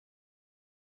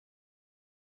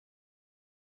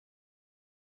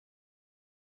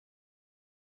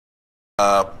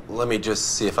Let me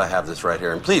just see if I have this right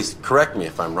here. And please, correct me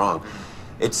if I'm wrong.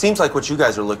 It seems like what you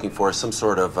guys are looking for is some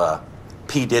sort of,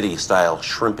 P. Diddy-style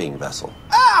shrimping vessel.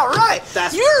 Oh, right.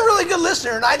 You're a really good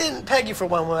listener, and I didn't peg you for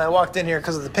one when I walked in here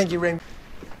because of the pinky ring.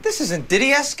 This isn't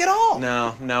Diddy-esque at all.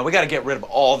 No, we gotta get rid of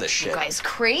all this shit. You guys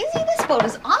crazy? This boat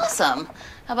is awesome.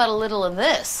 How about a little of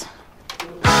this?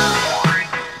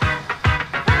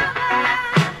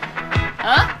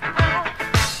 Huh?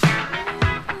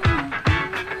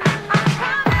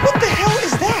 What the hell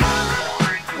is that?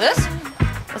 This?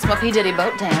 That's my P. Diddy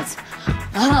boat dance.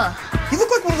 You look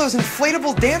like one of those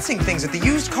inflatable dancing things at the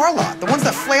used car lot. The ones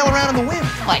that flail around in the wind.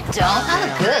 No, I don't. I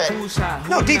look good.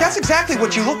 No, Dee, that's exactly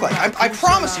what you look like. I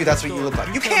promise you that's what you look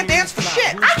like. You can't dance for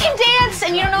shit. I can dance,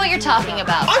 and you don't know what you're talking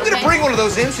about. I'm gonna bring one of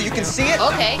those in so you can see it.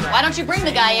 Okay, why don't you bring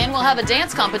the guy in? We'll have a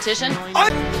dance competition.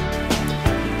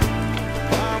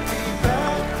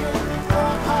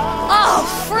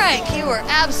 Oh, Frank, you were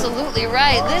absolutely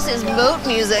right. This is boat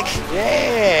music.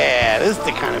 Yeah, this is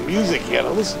the kind of music you gotta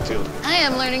listen to. I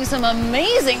am learning some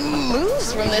amazing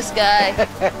moves from this guy.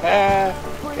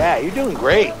 Yeah, you're doing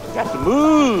great. You got the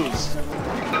moves.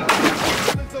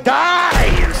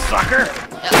 Die, you sucker!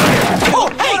 Oh,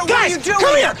 hey, guys, come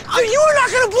here! You are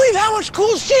not going to believe how much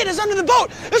cool shit is under the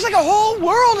boat. There's like a whole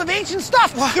world of ancient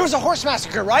stuff. There was a horse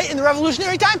massacre, right, in the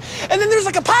Revolutionary time? And then there's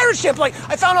like a pirate ship. Like,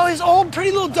 I found all these old, pretty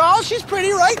little dolls. She's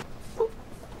pretty, right? What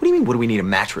do you mean, what do we need a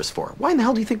mattress for? Why in the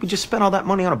hell do you think we just spent all that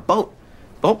money on a boat?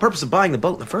 The whole purpose of buying the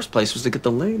boat in the first place was to get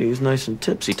the ladies nice and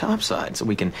tipsy topside so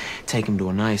we can take them to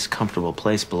a nice, comfortable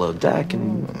place below deck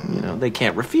and, you know, they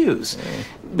can't refuse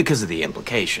because of the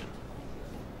implication.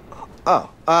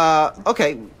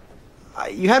 Okay.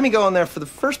 You had me going there for the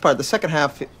first part. The second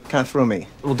half kind of threw me.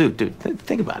 Well, dude,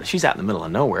 think about it. She's out in the middle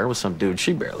of nowhere with some dude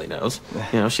she barely knows.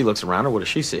 You know, she looks around her. What does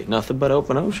she see? Nothing but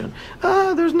open ocean.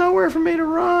 There's nowhere for me to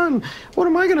run. What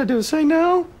am I going to do? Say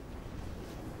no?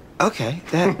 Okay,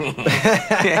 that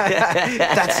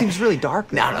that seems really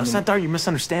dark. No, it's not dark. You're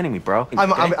misunderstanding me, bro. I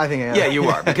think I am. Yeah, you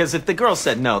are. Because if the girl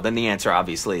said no, then the answer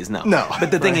obviously is no. No.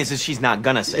 But the thing is she's not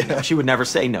gonna say no. She would never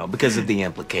say no because of the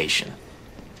implication.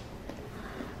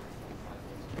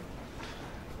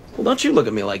 Well, don't you look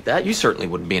at me like that. You certainly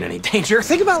wouldn't be in any danger.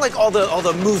 Think about like all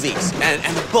the movies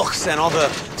and the books and all the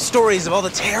stories of all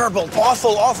the terrible,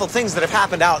 awful things that have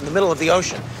happened out in the middle of the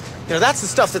ocean. You know, that's the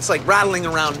stuff that's like rattling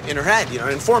around in her head, you know,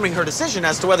 informing her decision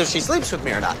as to whether she sleeps with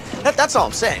me or not. That's all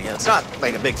I'm saying. You know, it's not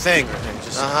like a big thing or anything.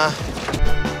 Just...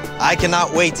 I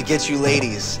cannot wait to get you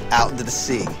ladies out into the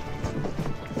sea.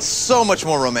 It's so much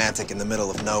more romantic in the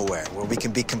middle of nowhere, where we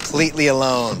can be completely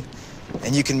alone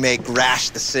and you can make rash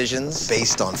decisions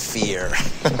based on fear.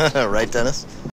 Right, Dennis?